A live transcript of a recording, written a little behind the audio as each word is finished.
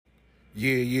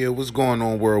Yeah, what's going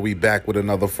on, world? We back with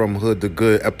another From Hood to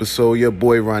Good episode. Your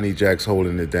boy Ronnie Jack's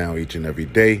holding it down each and every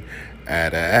day.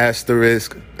 At an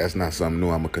asterisk. That's not something new.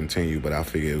 I'm gonna continue, but I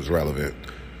figure it was relevant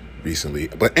recently.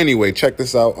 But anyway, check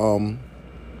this out.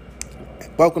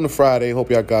 Welcome to Friday. Hope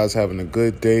y'all guys having a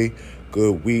good day,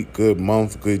 good week, good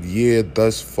month, good year.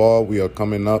 Thus far, we are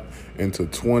coming up into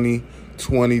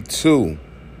 2022.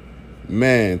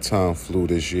 Man, time flew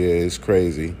this year. It's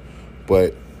crazy,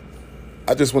 but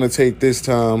I just want to take this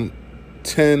time,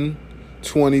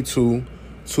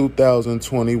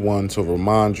 10/22/2021, to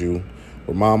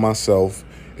remind myself,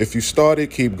 if you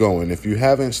started, keep going. If you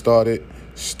haven't started,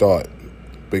 start.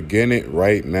 Begin it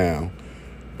right now,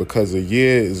 because a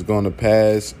year is going to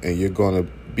pass and you're going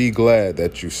to be glad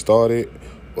that you started,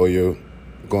 or you're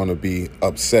going to be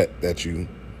upset that you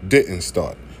didn't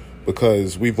start,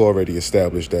 because we've already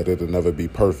established that it'll never be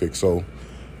perfect. So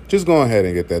just go ahead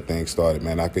and get that thing started,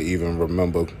 man. I could even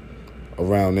remember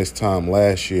around this time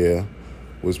last year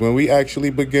was when we actually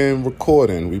began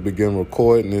recording. We began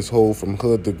recording this whole From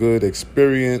Hood to Good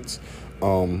experience,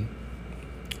 man,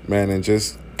 and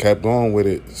just kept going with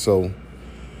it. So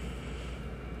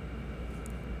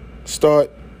start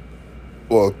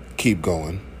or keep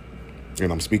going.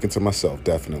 And I'm speaking to myself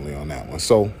definitely on that one.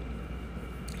 So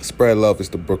spread love is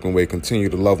the Brooklyn way. Continue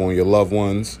to love on your loved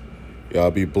ones.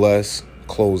 Y'all be blessed.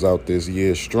 Close out this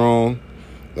year strong.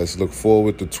 Let's look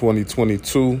forward to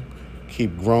 2022.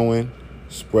 Keep growing.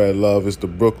 Spread love is the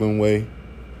Brooklyn way.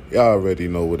 Y'all already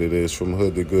know what it is. From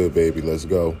Hood to Good, baby. Let's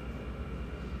go.